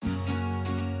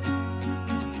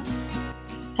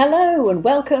Hello and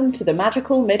welcome to the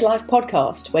Magical Midlife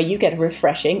Podcast, where you get a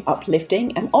refreshing,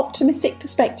 uplifting and optimistic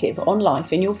perspective on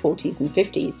life in your 40s and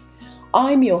 50s.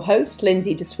 I'm your host,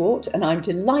 Lindsay de Swart, and I'm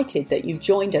delighted that you've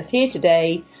joined us here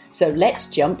today, so let's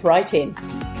jump right in.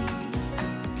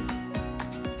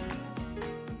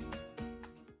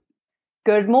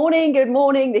 Good morning, good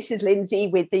morning. This is Lindsay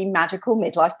with the Magical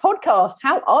Midlife Podcast.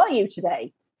 How are you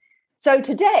today? So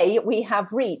today we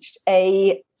have reached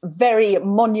a very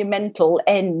monumental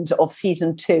end of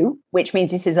season 2, which means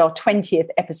this is our 20th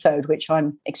episode, which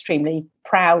I'm extremely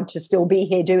proud to still be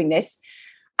here doing this.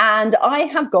 And I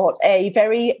have got a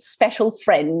very special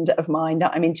friend of mine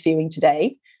that I'm interviewing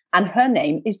today, and her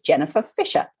name is Jennifer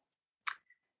Fisher.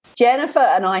 Jennifer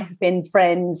and I have been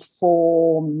friends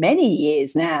for many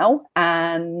years now,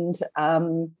 and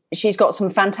she's got some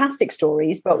fantastic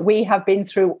stories, but we have been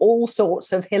through all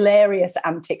sorts of hilarious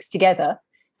antics together.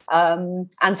 And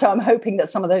so I'm hoping that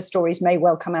some of those stories may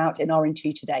well come out in our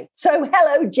interview today. So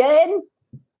hello, Jen.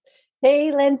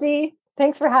 Hey, Lindsay.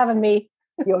 Thanks for having me.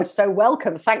 You're so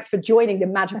welcome. Thanks for joining the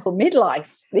Magical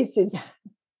Midlife. This is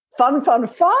fun, fun,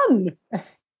 fun.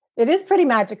 It is pretty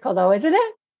magical, though, isn't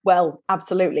it? Well,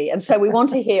 absolutely. And so we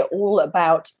want to hear all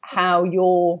about how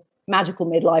your magical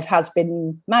midlife has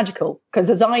been magical, because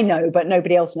as I know, but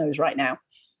nobody else knows right now,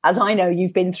 as I know,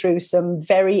 you've been through some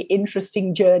very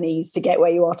interesting journeys to get where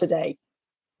you are today.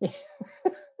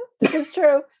 This is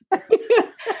true.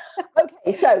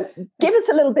 Okay, so give us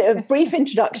a little bit of brief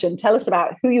introduction. Tell us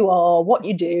about who you are, what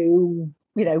you do,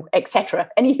 etc.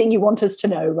 Anything you want us to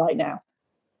know right now.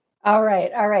 All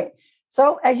right.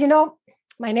 So as you know,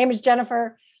 my name is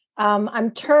Jennifer. I'm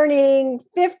turning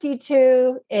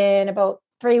 52 in about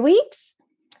 3 weeks.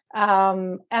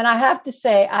 And I have to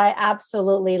say, I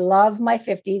absolutely love my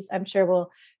 50s. I'm sure we'll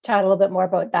chat a little bit more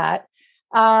about that.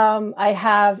 I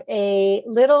have a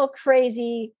little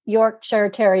crazy Yorkshire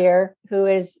Terrier who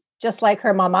is just like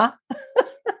her mama.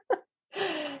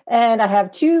 And I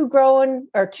have two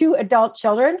adult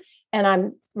children, and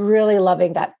I'm really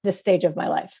loving this stage of my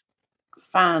life.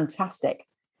 Fantastic.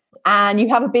 And you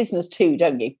have a business too,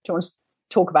 don't you? Do you want to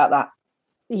talk about that?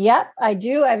 Yep, I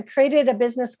do. I've created a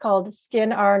business called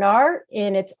Skin R&R,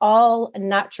 and it's all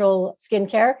natural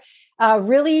skincare,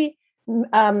 really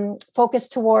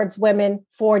focused towards women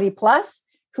 40 plus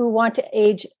who want to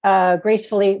age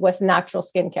gracefully with natural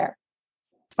skincare.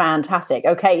 Fantastic.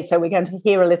 Okay, so we're going to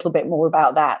hear a little bit more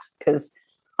about that, because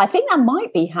I think that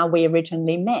might be how we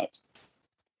originally met.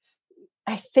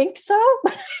 I think so.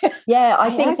 Yeah, I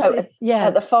think actually, so. Yeah,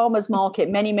 at the farmers market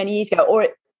many, many years ago,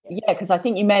 because I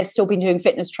think you may have still been doing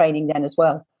fitness training then as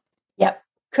well. Yep.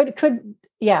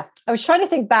 Yeah. I was trying to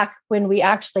think back when we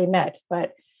actually met,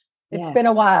 but it's been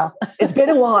a while. It's been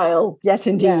a while. Yes,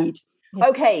 indeed. Yeah.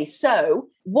 Okay. So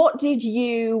when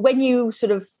you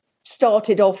sort of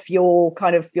started off your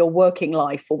working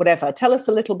life or whatever, tell us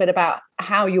a little bit about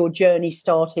how your journey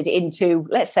started into,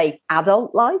 let's say,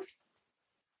 adult life.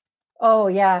 Oh,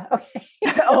 yeah. Okay.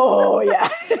 Oh, yeah.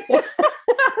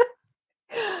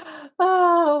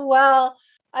 Oh, well,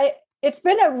 it's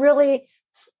been a really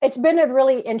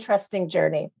interesting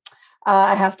journey,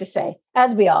 I have to say,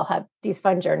 as we all have these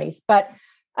fun journeys. But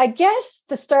I guess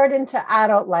to start into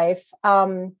adult life,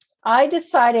 I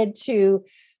decided to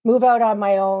move out on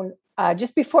my own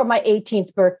just before my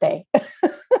 18th birthday.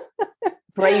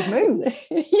 Brave move.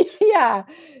 Yeah.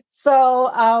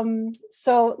 So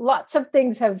lots of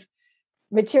things have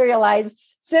materialized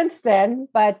since then,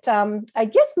 but I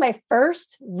guess my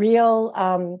first real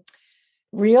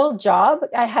job,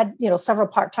 I had several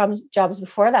part-time jobs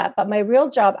before that, but my real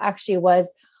job actually was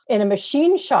in a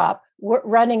machine shop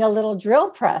running a little drill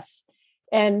press,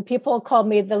 and people called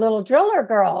me the little driller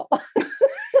girl.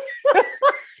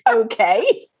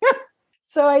 Okay.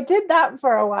 So I did that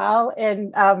for a while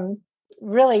and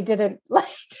really didn't like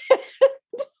it.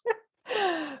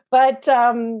 But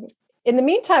in the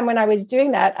meantime, when I was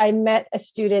doing that, I met a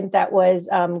student that was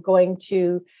going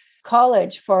to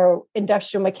college for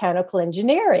industrial mechanical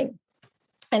engineering.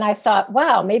 And I thought,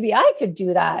 wow, maybe I could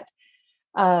do that.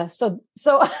 So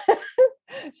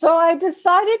I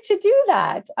decided to do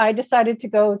that. I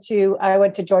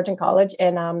went to Georgian College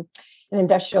in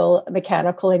industrial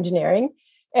mechanical engineering.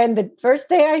 And the first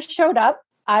day I showed up,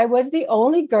 I was the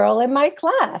only girl in my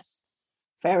class.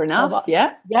 Fair enough.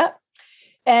 Yeah. Yeah.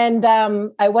 And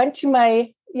I went to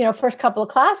my, first couple of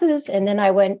classes, and then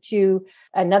I went to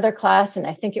another class, and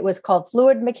I think it was called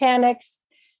fluid mechanics.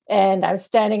 And I was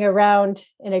standing around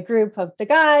in a group of the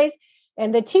guys,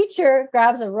 and the teacher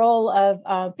grabs a roll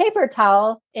of paper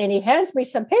towel, and he hands me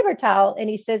some paper towel, and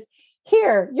he says,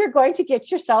 "Here, you're going to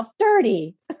get yourself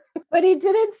dirty." But he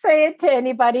didn't say it to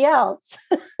anybody else.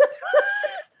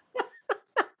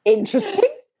 Interesting.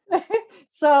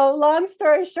 So long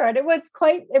story short, it was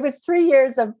 3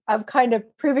 years of kind of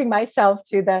proving myself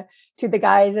to the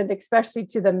guys, and especially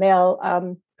to the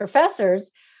male professors.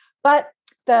 But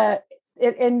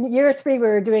in year 3, we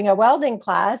were doing a welding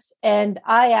class, and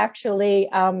I actually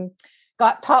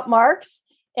got top marks,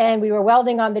 and we were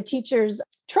welding on the teacher's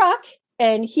truck,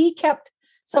 and he kept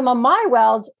some of my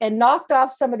welds and knocked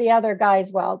off some of the other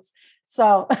guys' welds.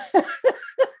 So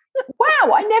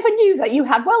wow, I never knew that you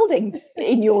had welding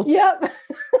in your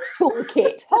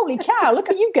toolkit. Holy cow, look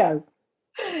at you go.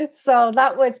 So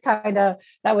that was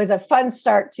a fun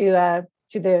start to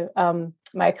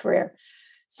my career.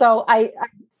 So I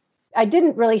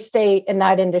didn't really stay in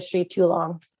that industry too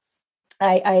long.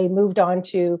 I moved on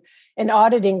to an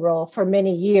auditing role for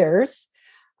many years,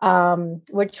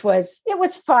 which was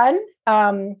fun,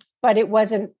 but it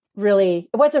wasn't really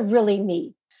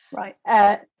me. Right.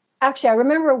 Actually, I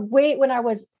remember when I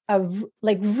was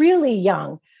really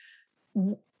young,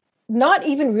 not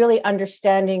even really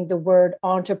understanding the word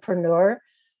entrepreneur,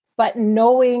 but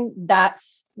knowing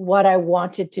that's what I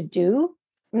wanted to do.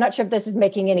 I'm not sure if this is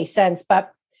making any sense,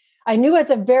 but I knew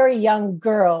as a very young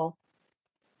girl,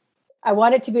 I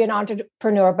wanted to be an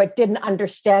entrepreneur, but didn't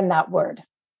understand that word.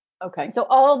 Okay. So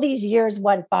all these years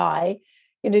went by,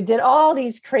 did all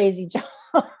these crazy jobs,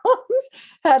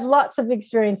 had lots of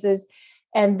experiences.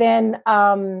 And then,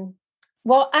 And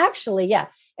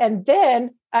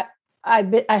then I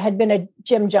had been a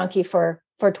gym junkie for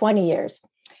 20 years.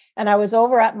 And I was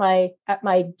over at my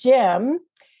gym,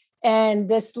 and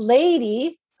this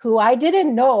lady who I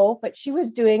didn't know, but she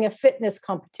was doing a fitness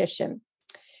competition.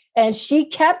 And she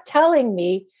kept telling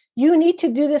me, you need to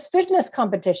do this fitness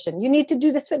competition. You need to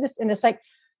do this fitness. And it's like,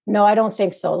 no, I don't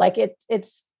think so. Like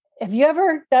it's, have you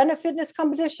ever done a fitness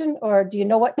competition, or do you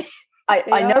know what?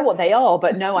 I know what they are,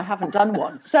 but no, I haven't done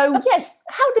one. So yes,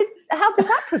 how did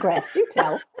that progress? Do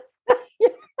tell.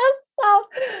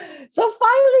 So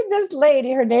finally, this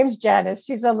lady, her name's Janice.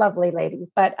 She's a lovely lady,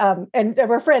 but and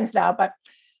we're friends now, but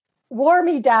wore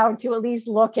me down to at least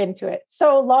look into it.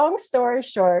 So long story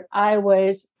short, I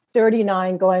was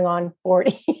 39 going on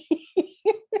 40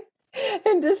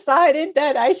 and decided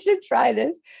that I should try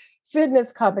this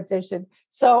fitness competition.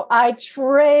 So I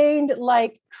trained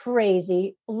like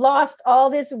crazy, lost all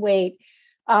this weight,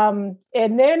 and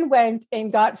then went and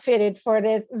got fitted for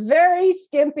this very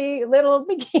skimpy little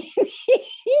bikini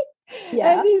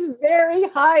and these very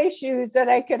high shoes that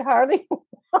I could hardly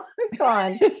walk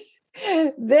on.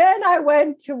 Then I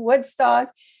went to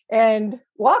Woodstock and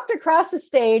walked across the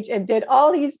stage and did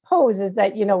all these poses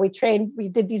that,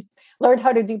 learned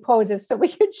how to do poses so we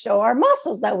could show our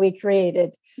muscles that we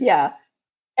created. Yeah.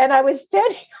 And I was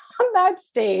standing on that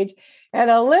stage in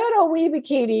a little wee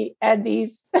bikini and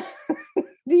these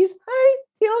high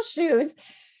heel shoes,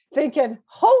 thinking,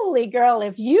 holy girl,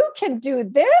 if you can do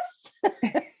this,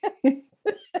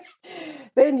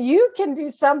 then you can do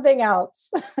something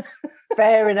else.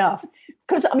 Fair enough.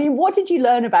 Because, what did you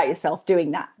learn about yourself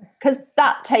doing that? Because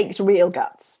that takes real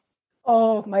guts.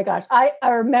 Oh my gosh. I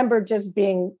remember just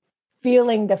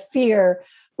feeling the fear,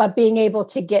 but being able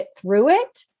to get through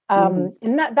it.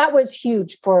 And that was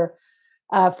huge for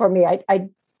me.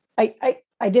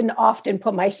 I didn't often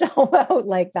put myself out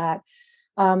like that.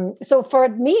 So for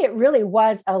me, it really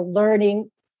was a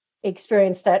learning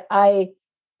experience that I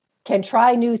can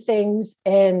try new things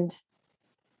and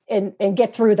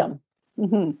get through them.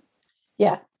 Mm-hmm.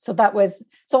 Yeah. So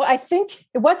I think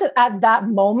it wasn't at that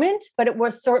moment, but it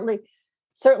was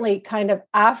certainly kind of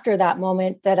after that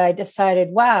moment that I decided,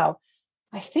 wow,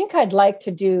 I think I'd like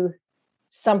to do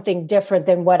something different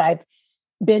than what I've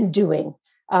been doing.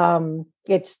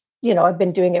 It's, I've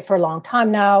been doing it for a long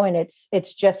time now, and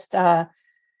it's just, I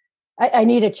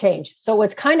need a change. So it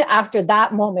was kind of after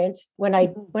that moment when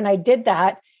I did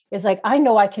that, is like, I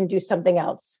know I can do something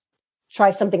else.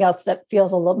 Try something else that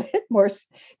feels a little bit more,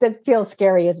 that feels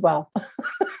scary as well.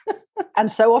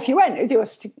 And so off you went.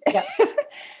 Yeah.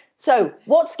 So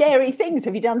what scary things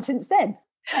have you done since then?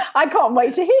 I can't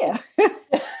wait to hear.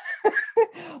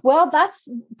 Well, that's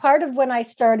part of when I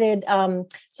started.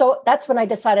 So that's when I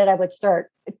decided I would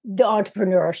start the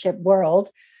entrepreneurship world.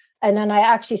 And then I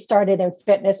actually started in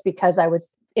fitness because I was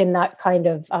in that kind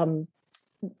of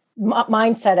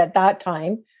mindset at that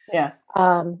time. Yeah.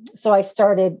 So I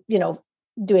started,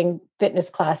 doing fitness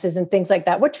classes and things like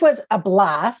that, which was a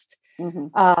blast.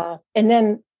 Mm-hmm. And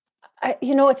then,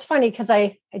 it's funny because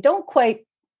I don't quite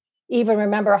even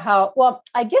remember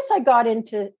I guess I got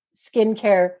into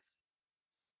skincare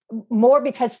more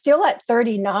because still at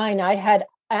 39, I had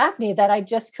acne that I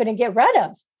just couldn't get rid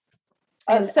of.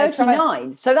 And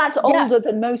 39. So that's older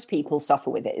than most people suffer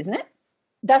with it, isn't it?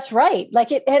 That's right.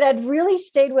 Like it had really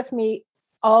stayed with me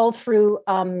all through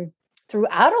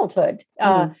adulthood.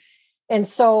 And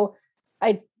so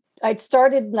I'd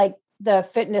started like the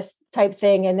fitness type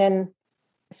thing. And then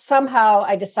somehow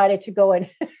I decided to go and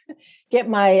get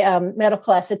my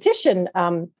medical esthetician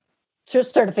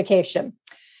certification.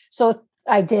 So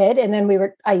I did. And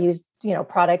then I used,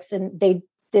 products and they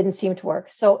didn't seem to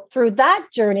work. So through that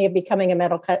journey of becoming a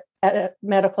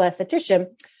medical esthetician,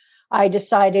 I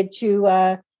decided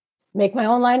to make my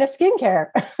own line of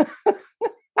skincare.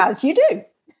 As you do.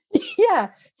 Yeah.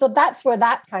 So that's where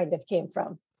that kind of came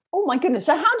from. Oh my goodness.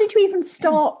 So how did you even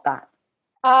start that?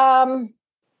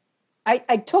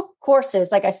 I took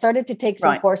courses, like I started to take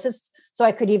some courses so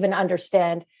I could even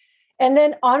understand. And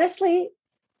then honestly,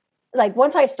 like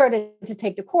once I started to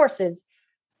take the courses,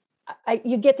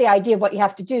 you get the idea of what you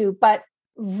have to do, but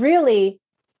really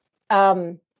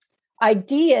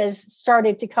ideas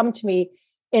started to come to me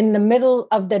in the middle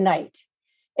of the night.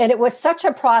 And it was such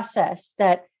a process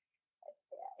that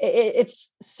it's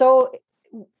so,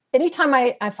 anytime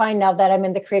I find now that I'm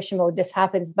in the creation mode, this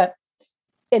happens, but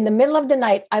in the middle of the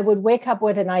night, I would wake up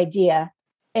with an idea.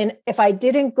 And if I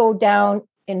didn't go down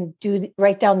and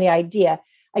write down the idea,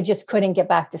 I just couldn't get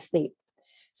back to sleep.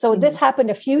 So this happened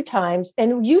a few times.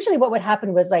 And usually what would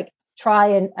happen was like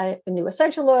try a new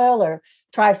essential oil or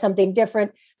try something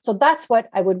different. So that's what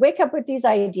I would wake up with, these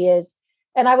ideas.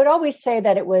 And I would always say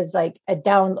that it was like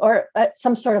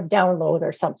some sort of download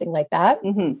or something like that.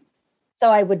 Mm-hmm.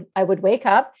 So I would wake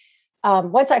up.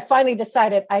 Once I finally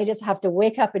decided I just have to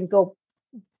wake up and go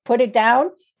put it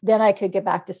down, then I could get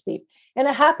back to sleep. And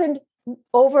it happened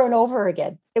over and over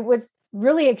again. It was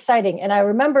really exciting. And I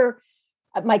remember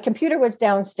my computer was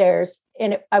downstairs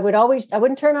and I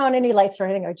wouldn't turn on any lights or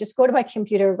anything. I'd just go to my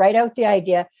computer, write out the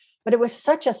idea. But it was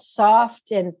such a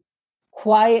soft and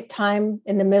quiet time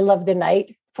in the middle of the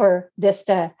night for this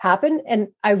to happen. And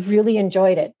I really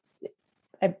enjoyed it,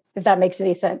 if that makes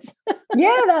any sense.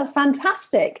 Yeah, that's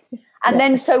fantastic. And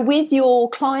then, so with your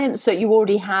clients that you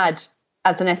already had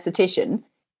as an esthetician,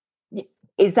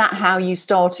 is that how you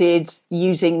started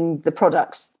using the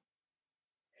products?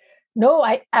 No,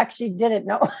 I actually didn't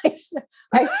know.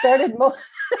 I started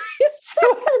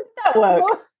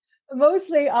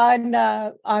mostly on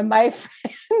my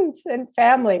friends and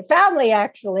family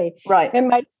actually. Right. And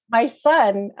my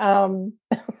son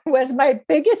was my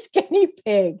biggest guinea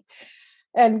pig.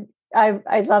 And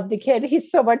I love the kid.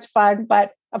 He's so much fun.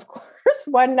 But of course,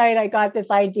 one night I got this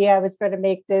idea I was going to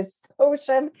make this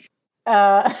potion.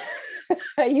 I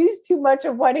used too much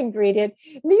of one ingredient.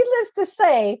 Needless to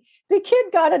say, the kid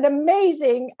got an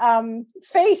amazing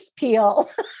face peel.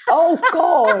 Oh,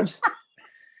 God.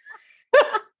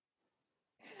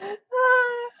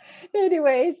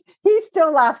 Anyways, he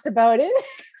still laughs about it.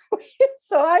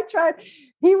 So I tried.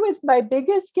 He was my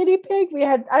biggest guinea pig.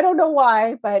 I don't know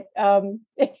why, but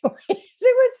anyways,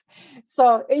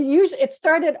 it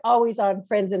started always on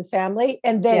friends and family.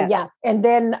 And then,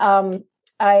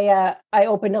 I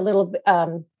opened a little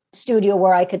studio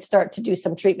where I could start to do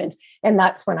some treatments. And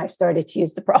that's when I started to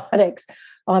use the products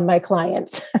on my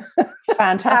clients.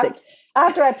 Fantastic.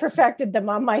 After I perfected them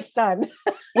on my son.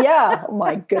 Yeah. Oh,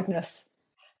 my goodness.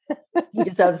 He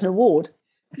deserves an award.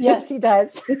 Yes, he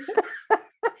does.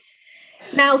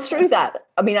 Now, through that,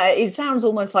 I mean, it sounds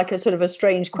almost like a sort of a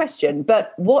strange question,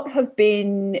 but what have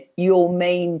been your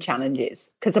main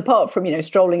challenges? Because apart from,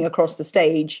 strolling across the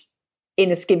stage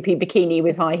in a skimpy bikini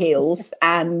with high heels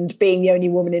and being the only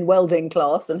woman in welding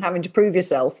class and having to prove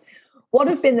yourself, what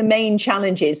have been the main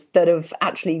challenges that have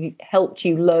actually helped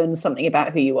you learn something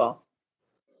about who you are?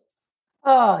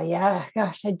 Oh, yeah.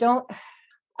 Gosh,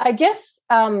 I guess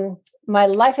my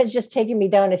life has just taken me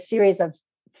down a series of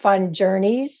fun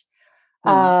journeys.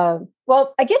 Well,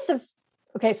 I guess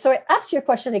so ask your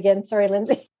question again. Sorry,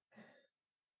 Lindsay.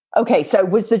 Okay, so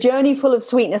was the journey full of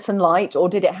sweetness and light, or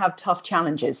did it have tough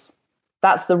challenges?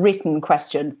 That's the written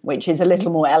question, which is a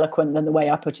little more eloquent than the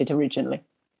way I put it originally.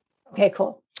 Okay,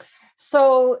 cool.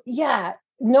 So, yeah,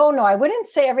 no, I wouldn't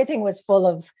say everything was full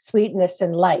of sweetness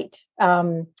and light.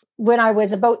 When I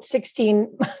was about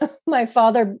 16, my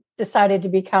father decided to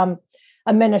become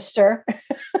a minister.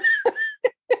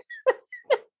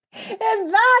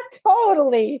 And that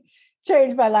totally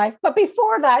changed my life. But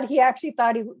before that, he actually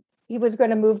thought he was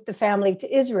going to move the family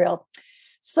to Israel.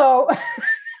 So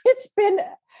it's been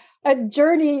a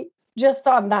journey just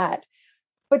on that.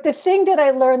 But the thing that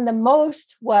I learned the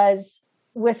most was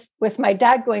with my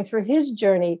dad going through his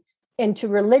journey into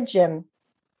religion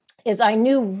is I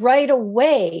knew right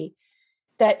away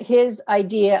that his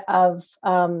idea of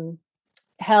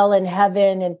hell and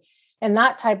heaven and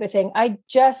that type of thing, I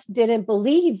just didn't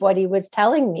believe what he was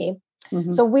telling me.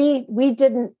 Mm-hmm. So we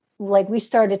didn't like, we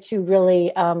started to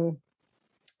really,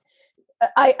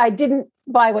 I didn't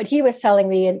buy what he was telling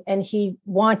me, and he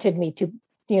wanted me to,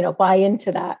 buy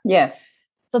into that. Yeah.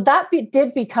 So that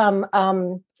did become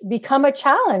a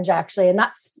challenge, actually. And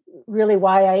that's really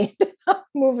why I ended up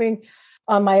moving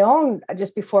on my own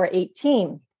just before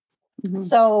 18. Mm-hmm.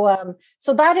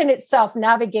 So that in itself,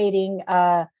 navigating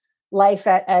life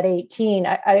at 18,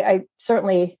 I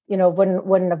certainly,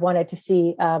 wouldn't have wanted to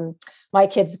see my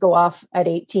kids go off at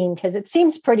 18, because it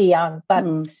seems pretty young, but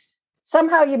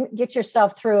somehow you get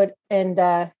yourself through it, and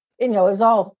it's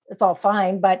all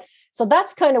fine. But so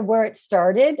that's kind of where it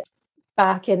started,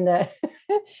 back in the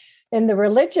in the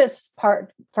religious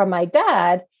part from my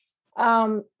dad.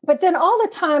 But then all the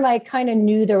time I kind of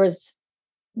knew there was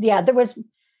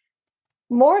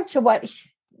more to what,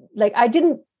 I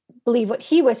didn't believe what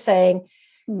he was saying,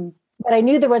 but I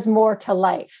knew there was more to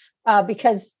life,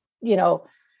 because,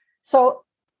 so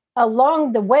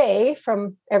along the way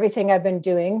from everything I've been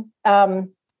doing,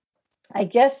 I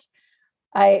guess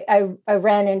I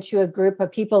ran into a group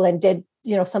of people and did,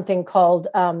 something called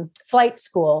flight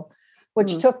school,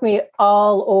 which took me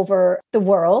all over the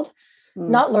world,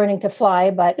 not learning to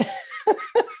fly, but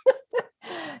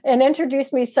and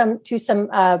introduced me to some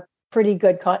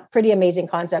pretty amazing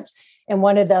concepts. And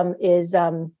one of them is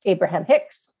Abraham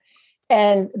Hicks.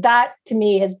 And that to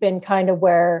me has been kind of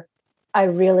where I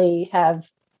really have,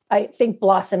 I think,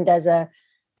 blossomed as a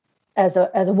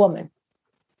woman.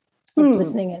 It's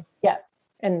listening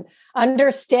and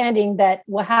understanding that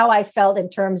how I felt in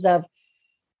terms of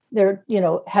there,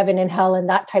 heaven and hell and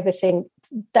that type of thing,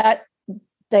 that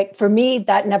for me,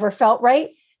 that never felt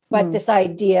right. But this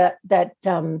idea that,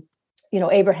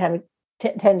 Abraham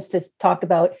tends to talk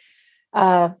about,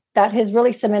 that has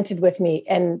really cemented with me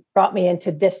and brought me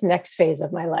into this next phase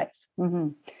of my life. Mm-hmm.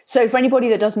 So for anybody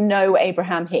that doesn't know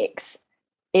Abraham Hicks,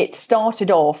 it started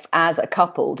off as a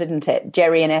couple, didn't it?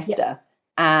 Jerry and Esther. Yeah.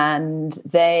 And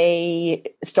they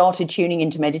started tuning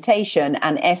into meditation,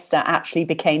 and Esther actually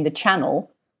became the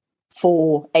channel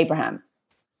for Abraham,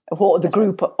 for the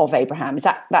group of Abraham.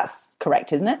 That's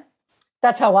correct, isn't it?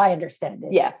 That's how I understand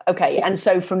it. Yeah. Okay. Yeah. And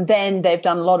so from then they've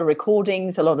done a lot of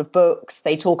recordings, a lot of books.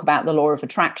 They talk about the law of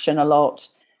attraction a lot.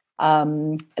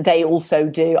 They also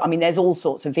do, there's all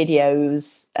sorts of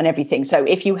videos and everything. So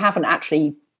if you haven't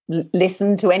actually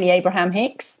listened to any Abraham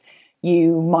Hicks,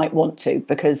 you might want to,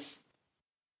 because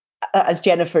as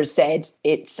Jennifer said,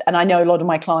 and I know a lot of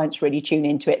my clients really tune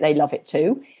into it. They love it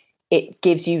too. It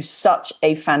gives you such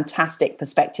a fantastic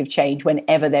perspective change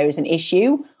whenever there is an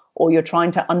issue, or you're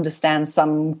trying to understand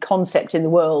some concept in the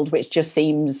world which just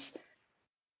seems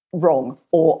wrong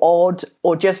or odd,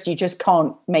 or you just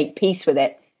can't make peace with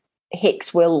it.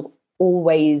 Hicks will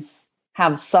always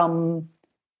have some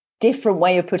different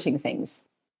way of putting things.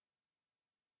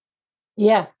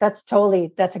 Yeah, that's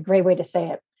a great way to say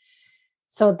it.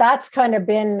 So that's kind of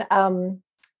been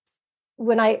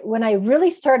when I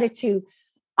really started to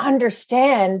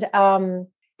understand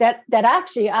that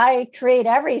actually I create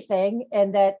everything,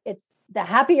 and that it's the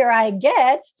happier I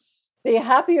get, the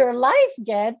happier life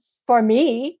gets for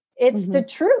me. It's the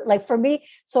truth, for me.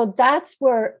 So that's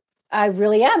where I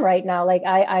really am right now.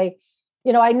 I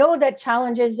know that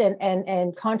challenges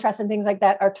and contrasts and things like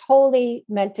that are totally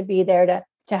meant to be there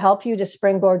to help you, to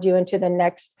springboard you into the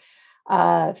next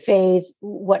phase,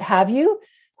 what have you.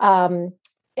 And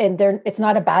it's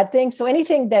not a bad thing. So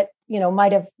anything that,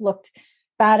 might have looked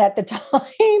bad at the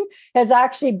time has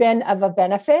actually been of a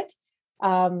benefit.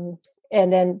 And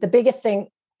then the biggest thing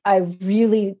I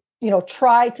really,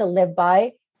 try to live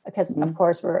by, because of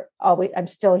course I'm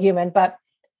still human, but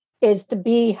is to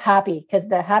be happy, because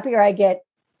the happier I get,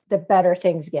 the better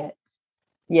things get.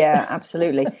 Yeah,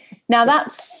 absolutely. Now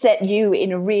that's set you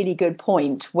in a really good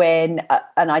point when,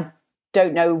 and I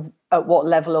don't know at what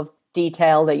level of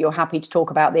detail that you're happy to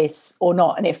talk about this or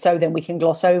not. And if so, then we can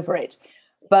gloss over it.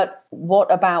 But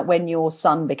what about when your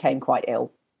son became quite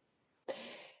ill?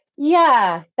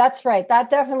 Yeah, that's right. That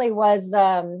definitely was,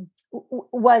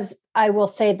 I will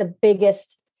say, the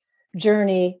biggest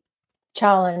journey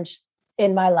challenge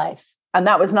in my life. And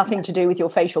that was nothing to do with your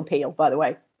facial peel, by the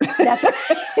way. That's right.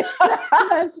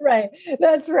 That's right.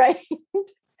 That's right.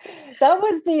 That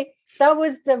was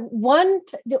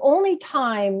the only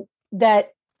time that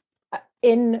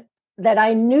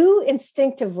I knew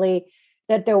instinctively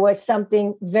that there was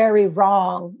something very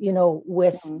wrong,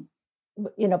 with,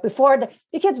 before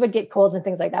the kids would get colds and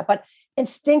things like that, but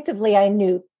instinctively I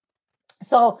knew.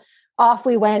 So off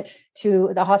we went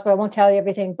to the hospital. I won't tell you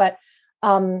everything, but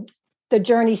the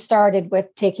journey started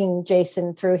with taking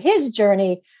Jason through his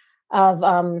journey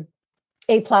of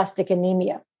aplastic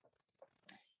anemia.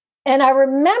 And I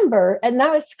remember, and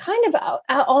now it's kind of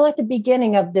all at the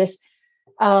beginning of this,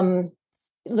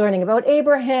 learning about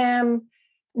Abraham,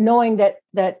 knowing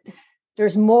that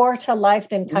there's more to life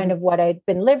than kind of what I'd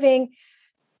been living.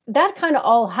 That kind of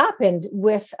all happened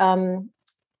with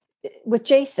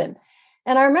Jason.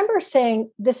 And I remember saying,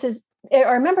 I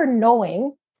remember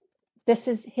knowing this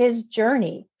is his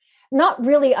journey, not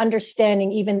really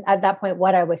understanding even at that point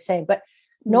what I was saying, but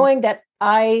knowing that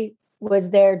I was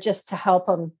there just to help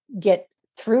him get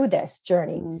through this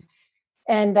journey.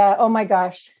 And oh my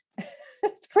gosh,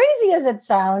 as crazy as it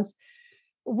sounds,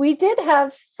 we did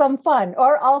have some fun,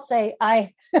 or I'll say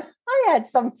I had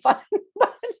some fun,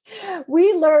 but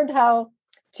we learned how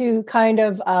to kind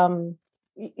of,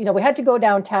 we had to go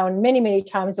downtown many, many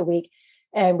times a week,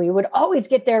 and we would always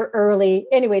get there early.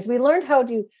 Anyways, we learned how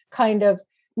to kind of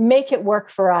make it work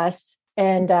for us.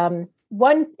 And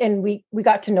we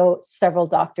got to know several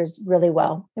doctors really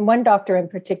well. And one doctor in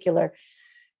particular,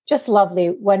 just lovely.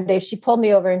 One day she pulled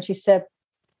me over and she said,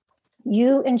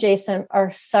 "You and Jason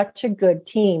are such a good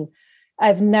team.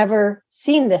 I've never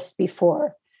seen this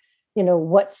before.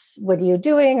 What are you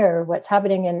doing or what's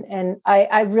happening?" And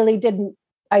I really didn't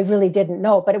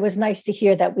know, but it was nice to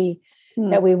hear that we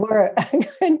were a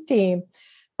good team.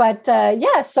 But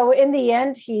so in the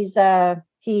end, he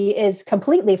is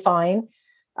completely fine,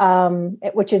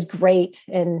 which is great.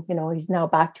 And, he's now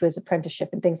back to his apprenticeship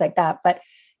and things like that. But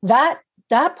that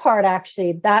part,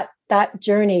 actually, that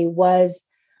journey was,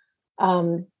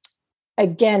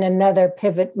 again, another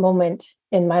pivot moment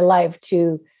in my life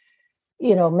to,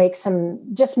 make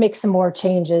some more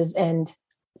changes and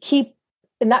keep.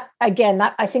 And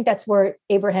I think that's where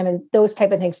Abraham and those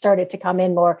type of things started to come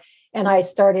in more. And I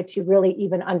started to really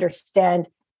even understand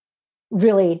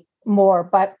really more,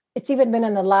 but it's even been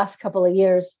in the last couple of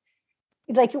years.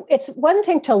 Like, it's one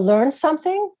thing to learn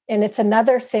something, and it's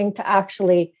another thing to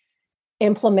actually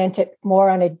implement it more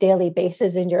on a daily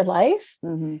basis in your life.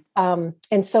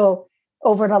 And so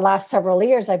over the last several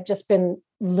years, I've just been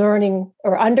learning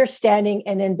or understanding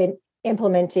and then been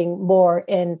implementing more.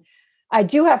 And I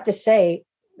do have to say,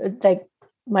 like,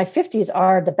 my 50s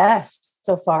are the best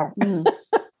so far.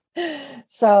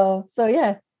 So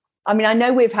yeah. I mean, I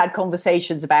know we've had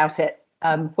conversations about it,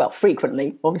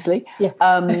 frequently, obviously. Yeah.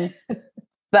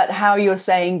 But how you're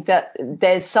saying that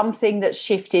there's something that's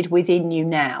shifted within you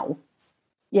now.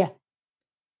 Yeah.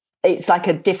 It's like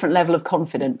a different level of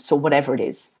confidence or whatever it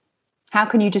is. How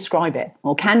can you describe it?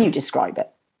 Or can you describe it?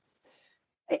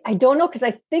 I don't know, because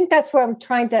I think that's where I'm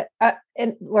trying to,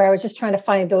 and where I was just trying to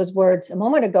find those words a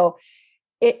moment ago.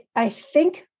 I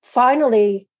think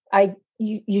finally,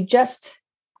 you just,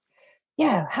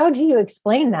 how do you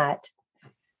explain that?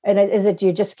 And is it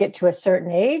you just get to a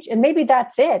certain age? And maybe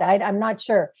that's it. I'm not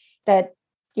sure that,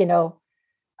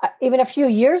 even a few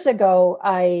years ago,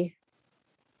 I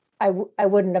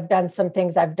wouldn't have done some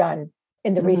things I've done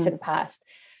in the recent past.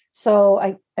 So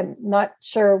I'm not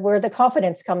sure where the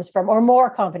confidence comes from, or more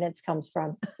confidence comes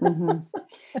from.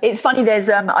 It's funny. There's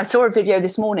I saw a video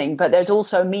this morning, but there's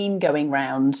also a meme going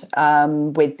round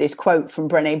with this quote from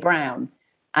Brené Brown,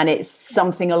 and it's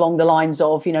something along the lines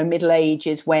of, middle age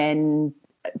is when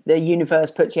the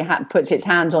universe puts its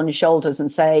hands on your shoulders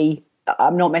and say,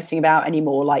 "I'm not messing about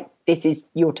anymore. Like, this is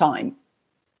your time.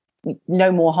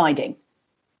 No more hiding."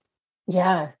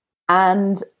 Yeah,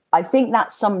 and I think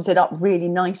that sums it up really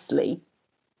nicely.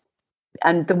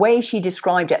 And the way she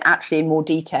described it, actually in more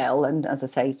detail, and as I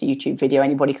say, it's a YouTube video,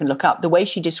 anybody can look up. The way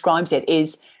she describes it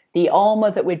is the armor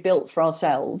that we'd built for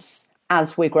ourselves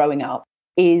as we're growing up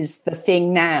is the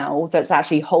thing now that's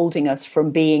actually holding us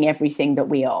from being everything that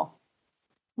we are.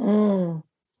 So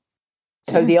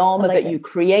the armor that you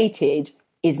created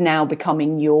is now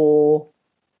becoming your,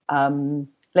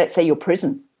 let's say, your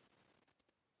prison.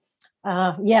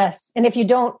 Yes. And if you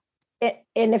don't,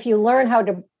 and if you learn how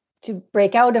to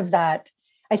break out of that,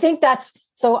 I think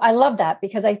so I love that,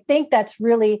 because I think that's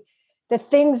really the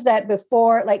things that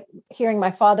before, like hearing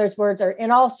my father's words or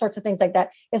in all sorts of things like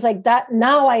that, is like that.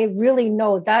 Now I really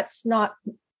know that's not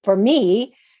for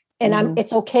me. And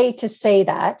it's okay to say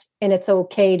that. And it's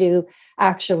okay to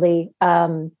actually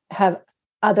have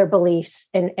other beliefs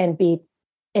and be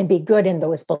good in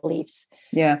those beliefs.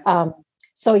 Yeah.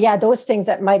 So yeah, those things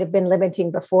that might have been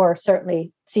limiting before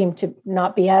certainly seem to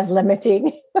not be as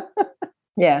limiting.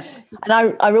 Yeah.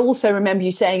 And I also remember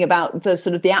you saying about the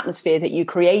sort of the atmosphere that you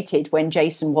created when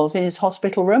Jason was in his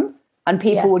hospital room, and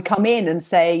people would come in and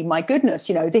say, "My goodness,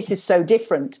 this is so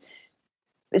different."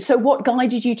 So what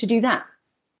guided you to do that?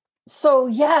 So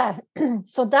yeah,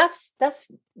 so that's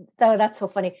so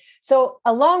funny. So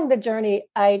along the journey,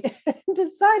 I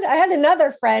decided, I had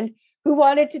another friend who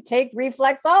wanted to take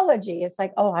reflexology. It's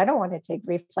like, oh, I don't want to take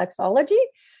reflexology.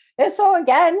 And so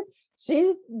again,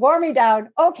 she wore me down.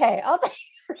 Okay, I'll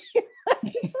take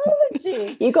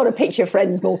reflexology. You've got to pick your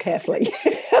friends more carefully.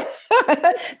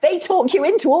 They talk you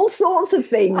into all sorts of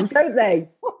things, don't they?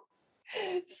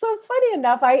 So funny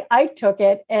enough, I took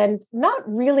it and not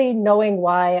really knowing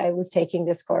why I was taking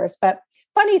this course. But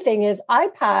funny thing is, I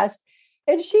passed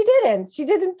and she didn't. She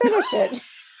didn't finish it.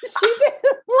 She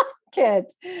didn't like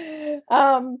it.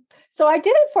 So I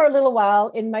did it for a little while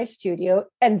in my studio,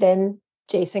 and then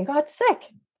Jason got sick.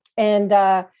 And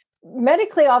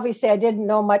medically, obviously, I didn't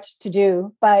know much to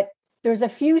do, but there's a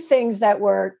few things that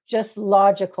were just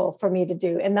logical for me to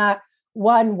do. And that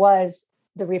one was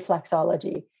the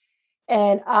reflexology.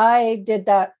 And I did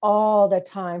that all the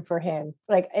time for him.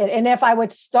 Like, and if I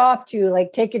would stop to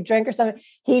like take a drink or something,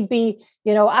 he'd be,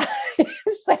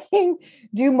 saying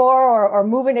do more or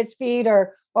moving his feet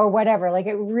or whatever. Like,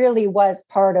 it really was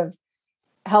part of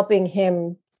helping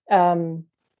him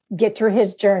get through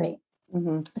his journey.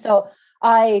 Mm-hmm. So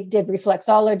I did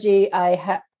reflexology.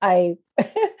 I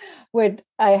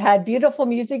had beautiful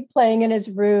music playing in his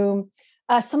room.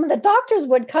 Some of the doctors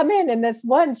would come in, and this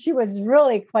one, she was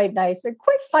really quite nice and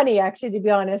quite funny, actually, to be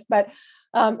honest. But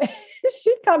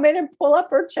she'd come in and pull up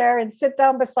her chair and sit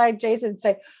down beside Jason and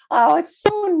say, "Oh, it's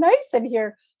so nice in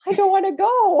here. I don't want to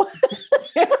go."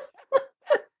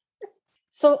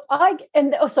 So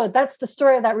that's the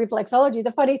story of that reflexology.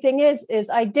 The funny thing is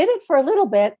I did it for a little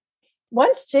bit.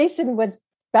 Once Jason was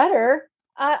better,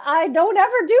 I don't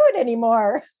ever do it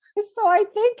anymore. So I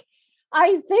think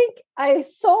I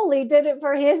solely did it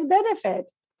for his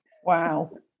benefit.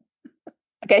 Wow.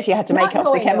 I guess you had to make up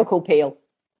the chemical peel.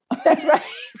 That's right.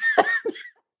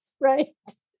 That's right.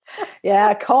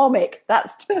 Yeah, karmic.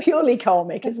 That's purely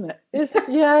karmic, isn't it?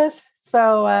 Yes.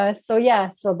 So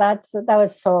that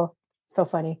was so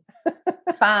funny.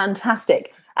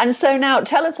 Fantastic. And so now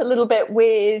tell us a little bit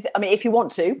if you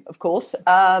want to, of course,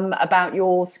 about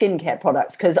your skincare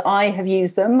products, because I have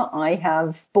used them. I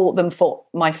have bought them for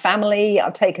my family.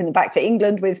 I've taken them back to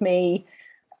England with me.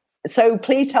 So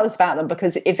please tell us about them,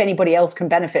 because if anybody else can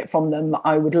benefit from them,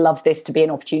 I would love this to be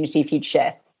an opportunity for you to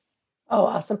share. Oh,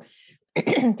 awesome.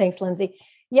 Thanks, Lindsay.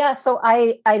 Yeah, so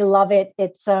I love it.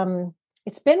 It's been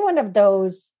one of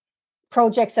those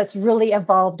projects that's really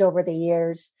evolved over the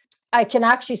years. I can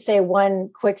actually say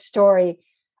one quick story.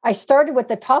 I started with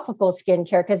the topical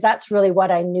skincare because that's really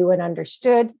what I knew and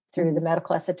understood through the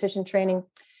medical esthetician training.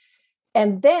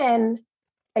 And then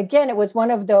again, it was one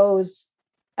of those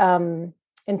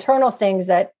internal things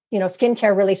that,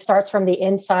 skincare really starts from the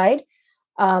inside.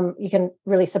 You can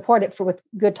really support it with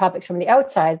good topics from the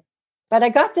outside. But I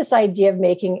got this idea of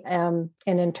making an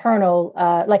internal,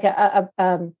 like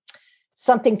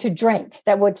something to drink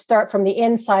that would start from the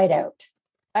inside out.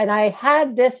 And I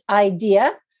had this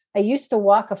idea. I used to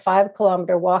walk a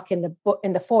 5-kilometer walk in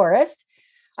the forest.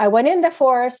 I went in the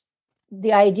forest.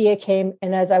 The idea came,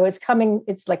 and as I was coming,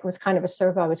 it was kind of a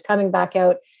circle. I was coming back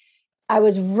out. I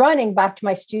was running back to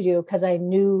my studio because I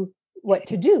knew what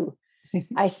to do.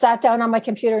 I sat down on my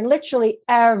computer, and literally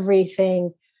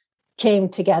everything came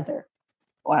together.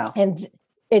 Wow! And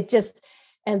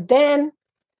then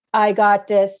I got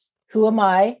this. Who am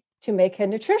I to make a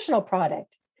nutritional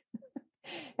product?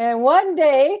 And one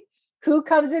day, who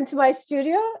comes into my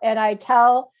studio and I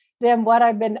tell them what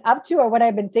I've been up to or what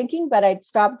I've been thinking, but I'd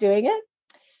stopped doing it,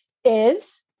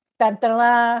 is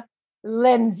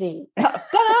Lindsay. I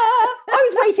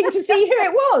was waiting to see who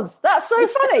it was. That's so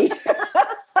funny.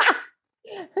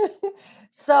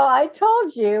 So I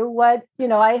told you what,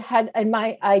 I had in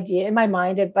my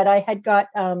mind, but I had got,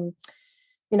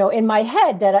 in my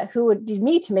head that who would need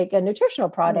me to make a nutritional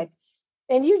product.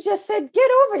 And you just said, get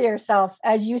over yourself,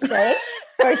 as you say.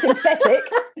 Very synthetic.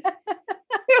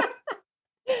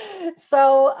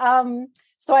 So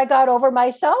I got over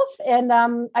myself, and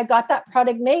I got that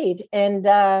product made. And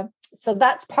so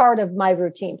that's part of my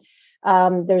routine.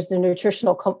 There's the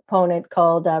nutritional component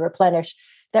called Replenish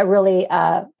that really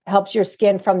helps your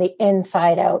skin from the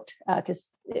inside out, because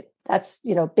that's,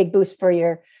 big boost for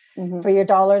your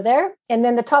dollar there. And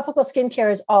then the topical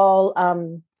skincare is all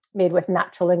made with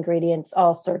natural ingredients,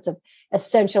 all sorts of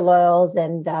essential oils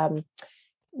and,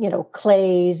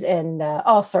 clays and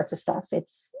all sorts of stuff.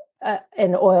 It's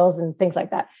and oils and things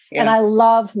like that. Yeah. And I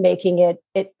love making it,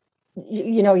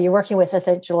 you're working with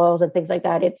essential oils and things like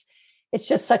that. It's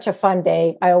just such a fun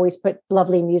day. I always put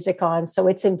lovely music on. So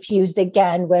it's infused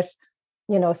again with,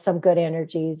 some good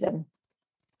energies. And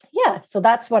yeah, so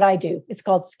that's what I do. It's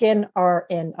called Skin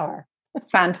R&R.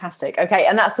 Fantastic. Okay.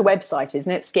 And that's the website,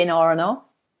 isn't it? Skin R&R?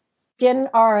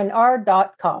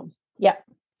 SkinRNR.com. Yeah.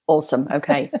 Awesome.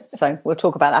 Okay. So we'll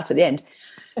talk about that at the end.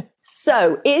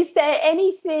 So is there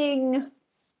anything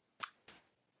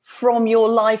from your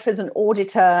life as an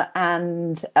auditor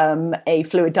and a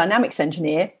fluid dynamics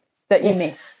engineer that you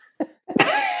miss?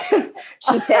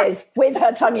 She says with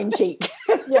her tongue in cheek.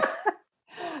 Yeah.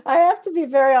 I have to be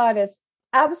very honest.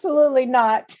 Absolutely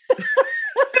not.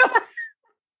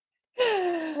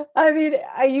 I mean,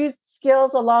 I used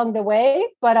skills along the way,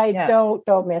 but I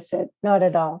don't miss it. Not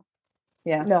at all.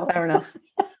 Yeah, no. Fair enough.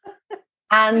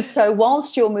 And so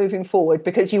whilst you're moving forward,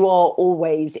 because you are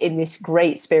always in this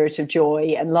great spirit of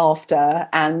joy and laughter,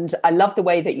 and I love the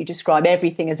way that you describe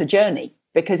everything as a journey,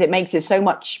 because it makes it so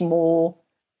much more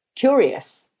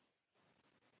curious.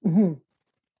 Mm-hmm.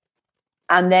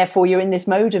 And therefore you're in this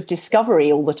mode of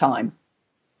discovery all the time.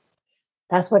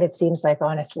 That's what it seems like,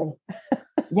 honestly.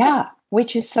 Yeah,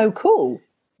 which is so cool.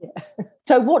 Yeah.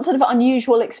 So what sort of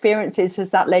unusual experiences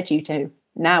has that led you to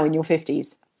now in your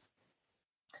 50s?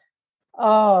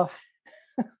 Oh,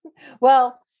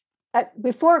 well,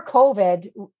 before COVID,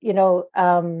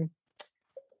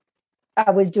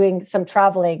 I was doing some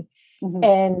traveling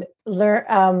and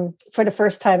for the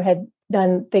first time had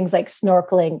done things like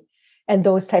snorkeling and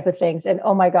those type of things. And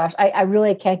oh my gosh, I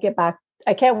really can't get back.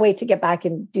 I can't wait to get back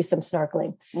and do some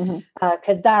snorkeling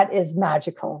because that is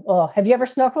magical. Oh, have you ever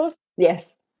snorkeled?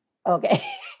 Yes. Okay.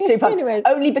 Super. Anyways.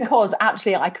 Only because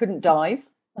actually I couldn't dive.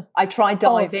 I tried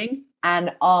diving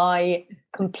and I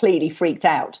completely freaked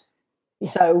out.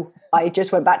 So I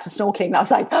just went back to snorkeling and I was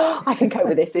like, oh, I can cope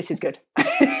with this. This is good.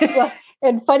 Well,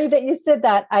 and funny that you said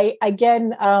that. I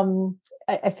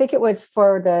think it was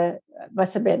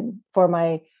must have been for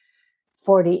my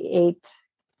 48th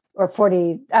or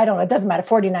 40, I don't know, it doesn't matter,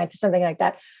 49th or something like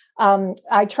that.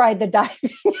 I tried the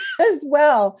diving as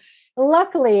well.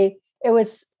 Luckily, it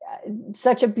was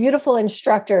such a beautiful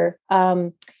instructor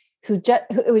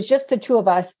it was just the two of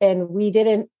us, and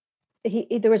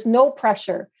there was no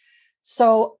pressure.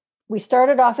 So we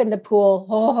started off in the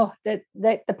pool,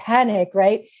 the panic,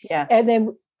 right? Yeah. And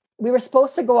then we were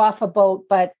supposed to go off a boat,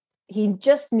 but he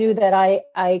just knew that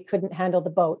I couldn't handle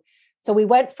the boat. So we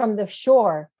went from the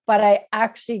shore, but I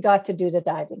actually got to do the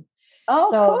diving. Oh,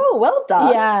 cool. Well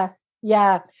done. Yeah.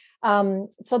 Yeah.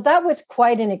 So that was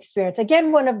quite an experience.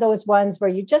 Again, one of those ones where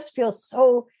you just feel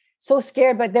so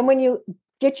scared. But then when you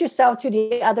get yourself to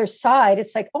the other side,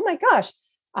 it's like, oh my gosh,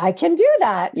 I can do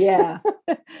that. Yeah.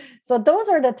 So those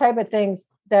are the type of things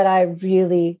that I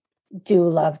really do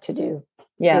love to do.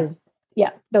 Yeah.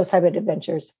 Those type of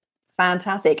adventures.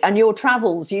 Fantastic. And your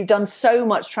travels, you've done so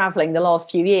much traveling the last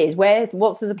few years.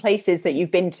 What's the places that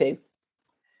you've been to?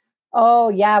 Oh,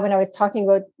 yeah. When I was talking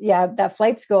about, that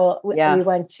flight school, we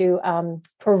went to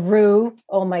Peru.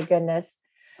 Oh, my goodness.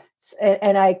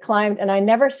 And I climbed, and I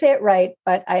never say it right,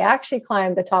 but I actually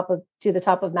climbed to the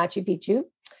top of Machu Picchu.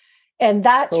 And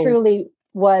that truly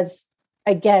was,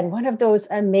 again, one of those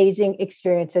amazing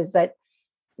experiences that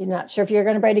you're not sure if you're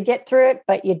going to be able to get through it,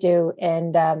 but you do.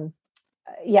 And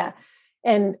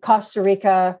and Costa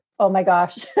Rica. Oh my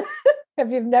gosh.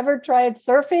 Have you never tried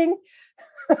surfing?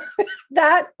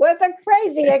 That was a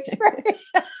crazy experience.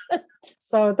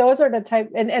 So those are the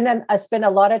type, and then I spent a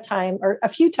lot of time, or a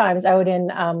few times, out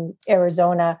in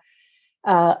Arizona,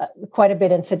 quite a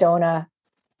bit in Sedona.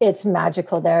 It's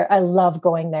magical there. I love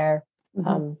going there.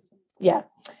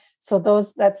 So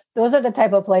those are the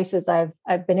type of places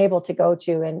I've been able to go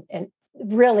to, and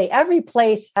really every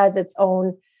place has its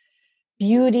own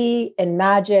beauty and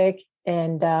magic,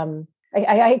 and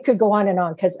I could go on and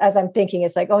on, because as I'm thinking,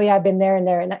 it's like, oh yeah, I've been there and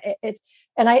there, and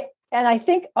I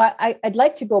think I'd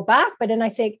like to go back, but then I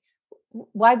think,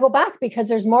 why go back? Because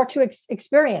there's more to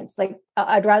experience. Like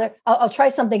I'll try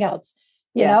something else,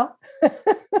 you know?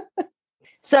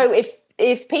 So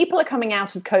if people are coming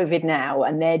out of COVID now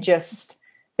and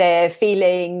they're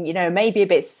feeling, maybe a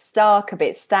bit stuck, a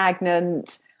bit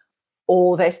stagnant,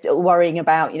 or they're still worrying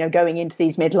about, going into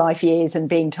these midlife years and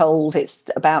being told it's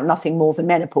about nothing more than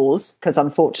menopause, because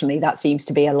unfortunately that seems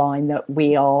to be a line that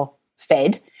we are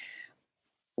fed.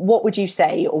 What would you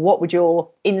say, or what would your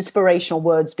inspirational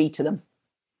words be to them?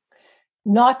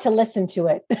 Not to listen to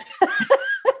it.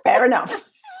 Fair enough.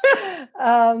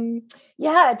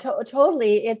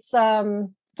 Totally. It's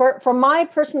for my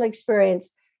personal experience,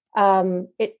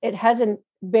 it hasn't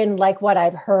been like what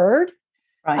I've heard.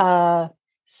 Right.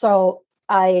 So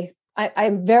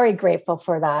I'm very grateful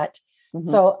for that. Mm-hmm.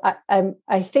 So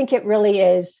I think it really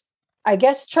is, I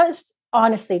guess, just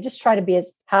try to be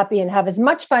as happy and have as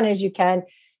much fun as you can,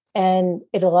 and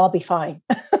it'll all be fine.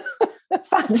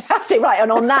 Fantastic. Right.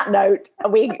 And on that note,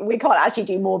 we can't actually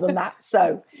do more than that.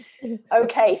 So,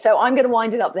 okay. So I'm going to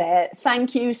wind it up there.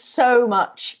 Thank you so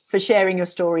much for sharing your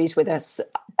stories with us.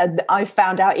 And I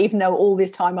found out, even though all this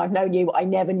time I've known you, I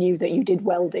never knew that you did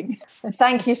welding.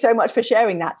 Thank you so much for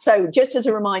sharing that. So just as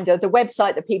a reminder, the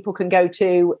website that people can go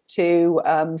to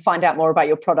find out more about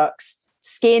your products,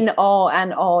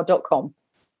 skinrandr.com.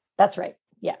 That's right.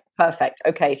 Yeah. Perfect.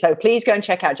 Okay. So please go and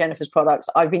check out Jennifer's products.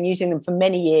 I've been using them for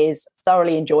many years,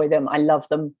 thoroughly enjoy them. I love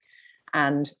them.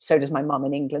 And so does my mum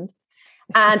in England.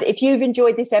 And if you've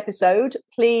enjoyed this episode,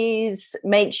 please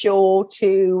make sure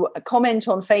to comment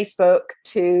on Facebook,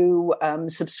 to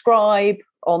subscribe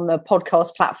on the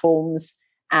podcast platforms,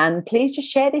 and please just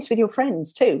share this with your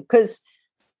friends too. Because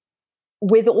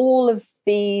with all of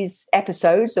these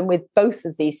episodes and with both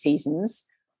of these seasons,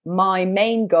 my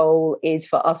main goal is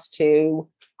for us to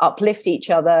uplift each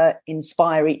other,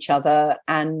 inspire each other,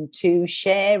 and to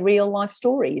share real life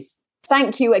stories.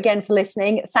 Thank you again for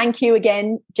listening. Thank you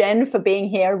again, Jen, for being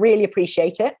here. Really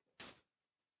appreciate it.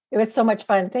 It was so much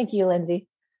fun. Thank you, Lindsay.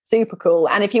 Super cool.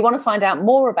 And if you want to find out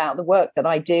more about the work that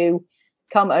I do,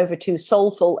 come over to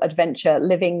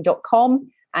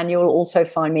soulfuladventureliving.com, and you'll also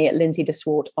find me at Lindsay de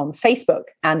Swart on Facebook.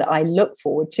 And I look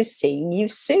forward to seeing you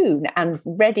soon and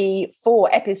ready for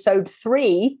episode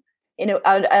 3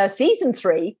 season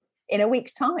 3 in a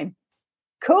week's time.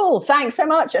 Cool. Thanks so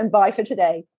much. And bye for today.